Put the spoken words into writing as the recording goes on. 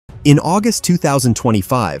In August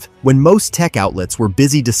 2025, when most tech outlets were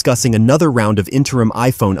busy discussing another round of interim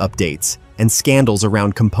iPhone updates and scandals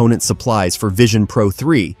around component supplies for Vision Pro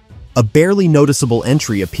 3, a barely noticeable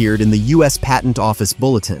entry appeared in the US Patent Office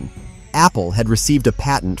Bulletin. Apple had received a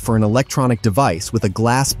patent for an electronic device with a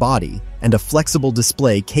glass body and a flexible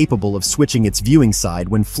display capable of switching its viewing side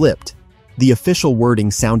when flipped. The official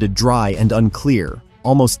wording sounded dry and unclear,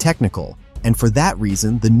 almost technical, and for that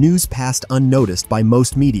reason the news passed unnoticed by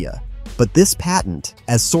most media. But this patent,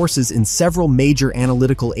 as sources in several major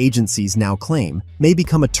analytical agencies now claim, may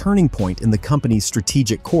become a turning point in the company's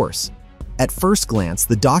strategic course. At first glance,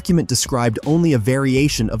 the document described only a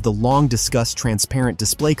variation of the long-discussed transparent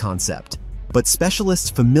display concept, but specialists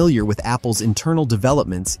familiar with Apple's internal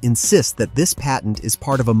developments insist that this patent is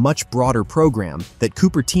part of a much broader program that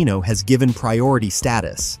Cupertino has given priority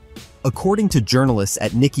status. According to journalists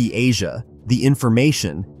at Nikkei Asia, The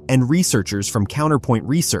Information, and researchers from Counterpoint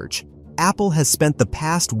Research, Apple has spent the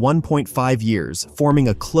past 1.5 years forming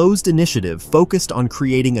a closed initiative focused on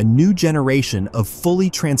creating a new generation of fully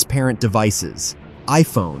transparent devices,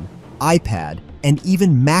 iPhone, iPad, and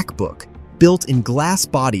even MacBook, built in glass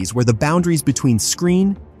bodies where the boundaries between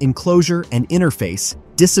screen, enclosure, and interface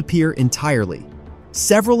disappear entirely.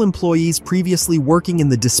 Several employees previously working in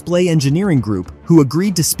the display engineering group who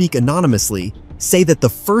agreed to speak anonymously say that the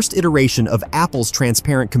first iteration of Apple's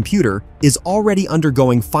transparent computer is already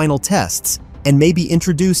undergoing final tests and may be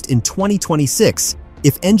introduced in 2026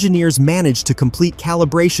 if engineers manage to complete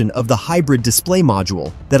calibration of the hybrid display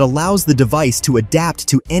module that allows the device to adapt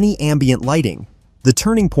to any ambient lighting. The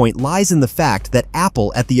turning point lies in the fact that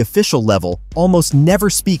Apple at the official level almost never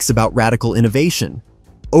speaks about radical innovation.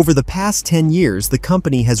 Over the past 10 years, the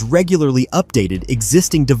company has regularly updated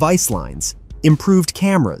existing device lines, improved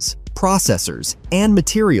cameras, processors, and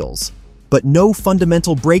materials, but no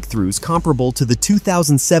fundamental breakthroughs comparable to the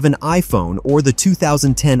 2007 iPhone or the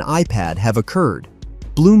 2010 iPad have occurred.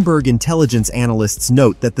 Bloomberg intelligence analysts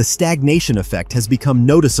note that the stagnation effect has become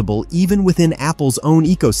noticeable even within Apple's own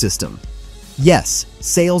ecosystem. Yes,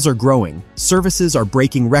 sales are growing, services are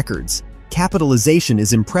breaking records, capitalization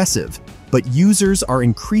is impressive, but users are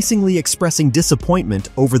increasingly expressing disappointment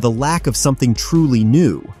over the lack of something truly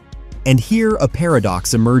new. And here a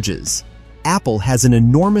paradox emerges. Apple has an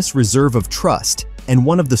enormous reserve of trust and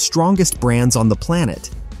one of the strongest brands on the planet.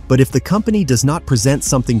 But if the company does not present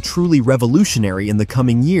something truly revolutionary in the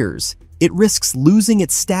coming years, it risks losing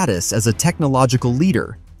its status as a technological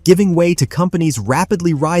leader, giving way to companies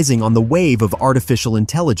rapidly rising on the wave of artificial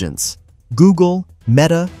intelligence. Google,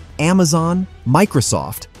 Meta, Amazon,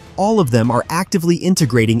 Microsoft, all of them are actively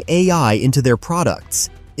integrating AI into their products,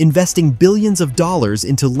 investing billions of dollars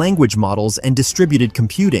into language models and distributed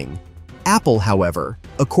computing. Apple, however,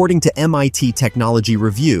 according to MIT Technology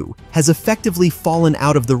Review, has effectively fallen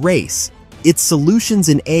out of the race. Its solutions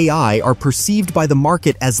in AI are perceived by the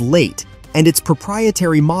market as late, and its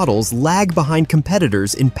proprietary models lag behind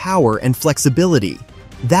competitors in power and flexibility.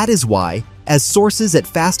 That is why, as sources at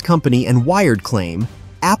Fast Company and Wired claim,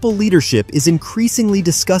 Apple leadership is increasingly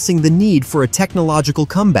discussing the need for a technological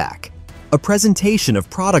comeback, a presentation of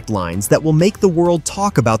product lines that will make the world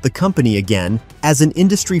talk about the company again as an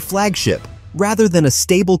industry flagship, rather than a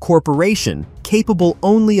stable corporation capable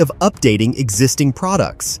only of updating existing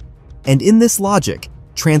products. And in this logic,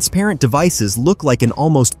 transparent devices look like an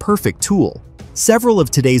almost perfect tool. Several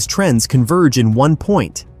of today's trends converge in one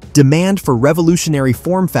point. Demand for revolutionary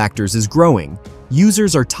form factors is growing.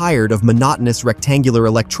 Users are tired of monotonous rectangular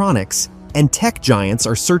electronics, and tech giants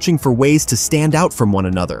are searching for ways to stand out from one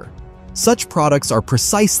another. Such products are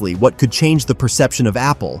precisely what could change the perception of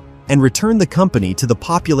Apple and return the company to the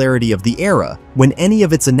popularity of the era when any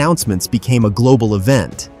of its announcements became a global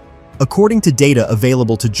event. According to data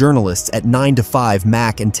available to journalists at 9to5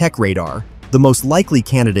 Mac and TechRadar, the most likely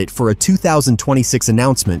candidate for a 2026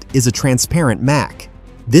 announcement is a transparent Mac.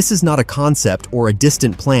 This is not a concept or a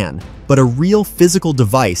distant plan, but a real physical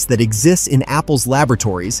device that exists in Apple's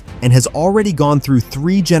laboratories and has already gone through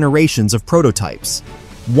 3 generations of prototypes.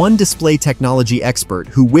 One display technology expert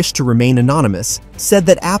who wished to remain anonymous said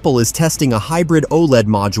that Apple is testing a hybrid OLED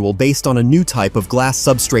module based on a new type of glass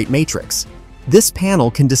substrate matrix. This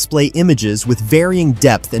panel can display images with varying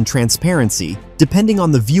depth and transparency depending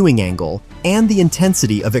on the viewing angle and the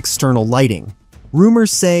intensity of external lighting.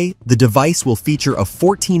 Rumors say the device will feature a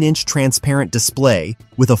 14-inch transparent display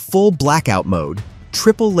with a full blackout mode,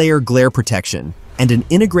 triple-layer glare protection, and an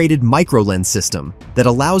integrated microlens system that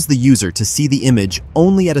allows the user to see the image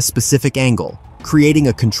only at a specific angle, creating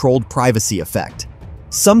a controlled privacy effect.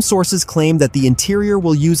 Some sources claim that the interior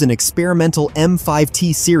will use an experimental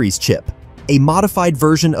M5T series chip, a modified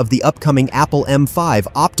version of the upcoming Apple M5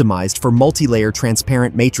 optimized for multi-layer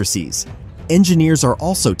transparent matrices. Engineers are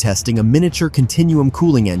also testing a miniature continuum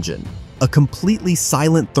cooling engine, a completely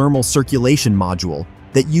silent thermal circulation module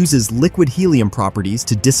that uses liquid helium properties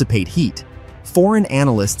to dissipate heat. Foreign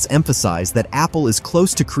analysts emphasize that Apple is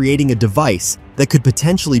close to creating a device that could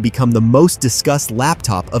potentially become the most discussed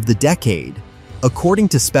laptop of the decade. According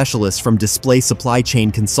to specialists from display supply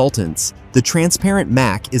chain consultants, the transparent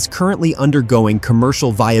Mac is currently undergoing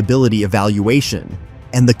commercial viability evaluation,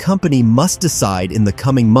 and the company must decide in the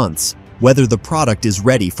coming months whether the product is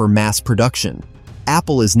ready for mass production.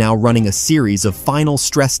 Apple is now running a series of final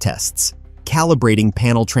stress tests, calibrating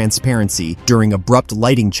panel transparency during abrupt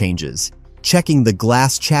lighting changes, checking the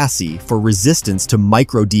glass chassis for resistance to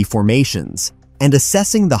micro-deformations, and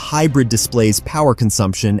assessing the hybrid display's power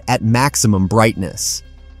consumption at maximum brightness.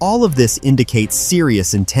 All of this indicates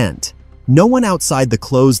serious intent. No one outside the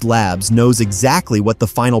closed labs knows exactly what the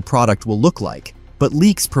final product will look like, but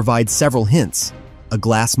leaks provide several hints: a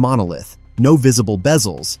glass monolith, no visible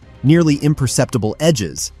bezels, nearly imperceptible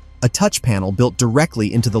edges, a touch panel built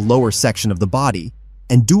directly into the lower section of the body,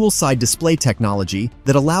 and dual-side display technology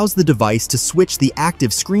that allows the device to switch the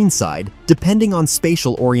active screen side depending on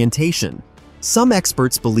spatial orientation. Some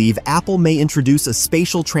experts believe Apple may introduce a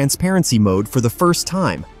spatial transparency mode for the first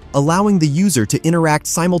time, allowing the user to interact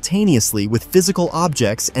simultaneously with physical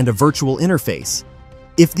objects and a virtual interface.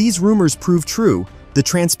 If these rumors prove true, the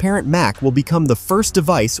transparent Mac will become the first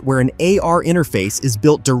device where an AR interface is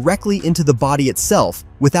built directly into the body itself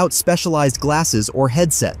without specialized glasses or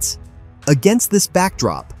headsets. Against this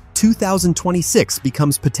backdrop, 2026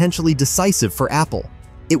 becomes potentially decisive for Apple.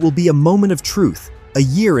 It will be a moment of truth, a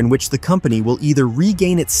year in which the company will either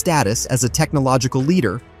regain its status as a technological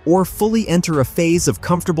leader or fully enter a phase of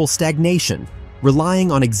comfortable stagnation, relying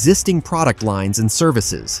on existing product lines and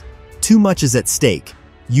services. Too much is at stake: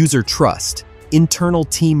 user trust, internal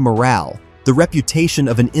team morale, the reputation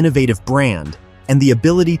of an innovative brand, and the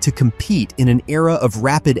ability to compete in an era of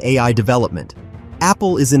rapid AI development.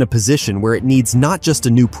 Apple is in a position where it needs not just a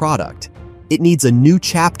new product, it needs a new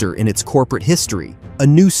chapter in its corporate history, a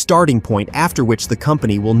new starting point after which the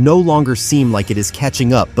company will no longer seem like it is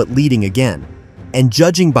catching up but leading again. And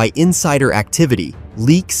judging by insider activity,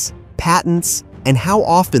 leaks, patents, and how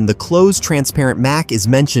often the closed transparent Mac is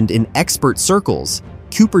mentioned in expert circles,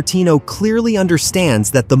 Cupertino clearly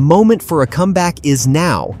understands that the moment for a comeback is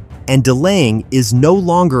now, and delaying is no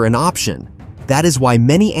longer an option. That is why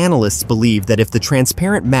many analysts believe that if the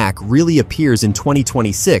transparent Mac really appears in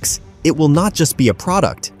 2026, it will not just be a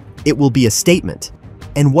product, it will be a statement.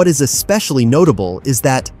 And what is especially notable is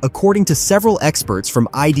that, according to several experts from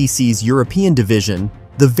IDC's European division,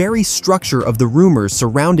 the very structure of the rumors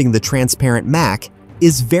surrounding the transparent Mac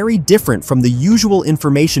is very different from the usual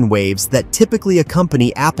information waves that typically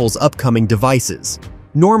accompany Apple's upcoming devices.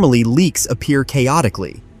 Normally, leaks appear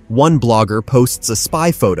chaotically. One blogger posts a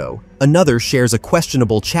spy photo, another shares a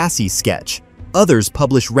questionable chassis sketch, others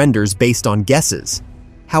publish renders based on guesses.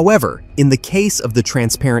 However, in the case of the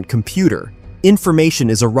transparent computer, information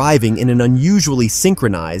is arriving in an unusually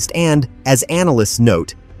synchronized and, as analysts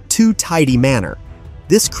note, too tidy manner.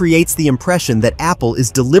 This creates the impression that Apple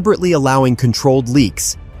is deliberately allowing controlled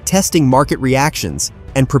leaks, testing market reactions,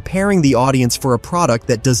 and preparing the audience for a product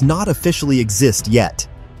that does not officially exist yet.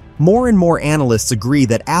 More and more analysts agree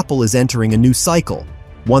that Apple is entering a new cycle,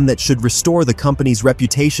 one that should restore the company's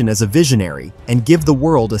reputation as a visionary and give the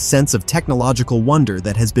world a sense of technological wonder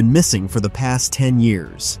that has been missing for the past 10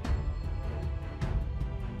 years.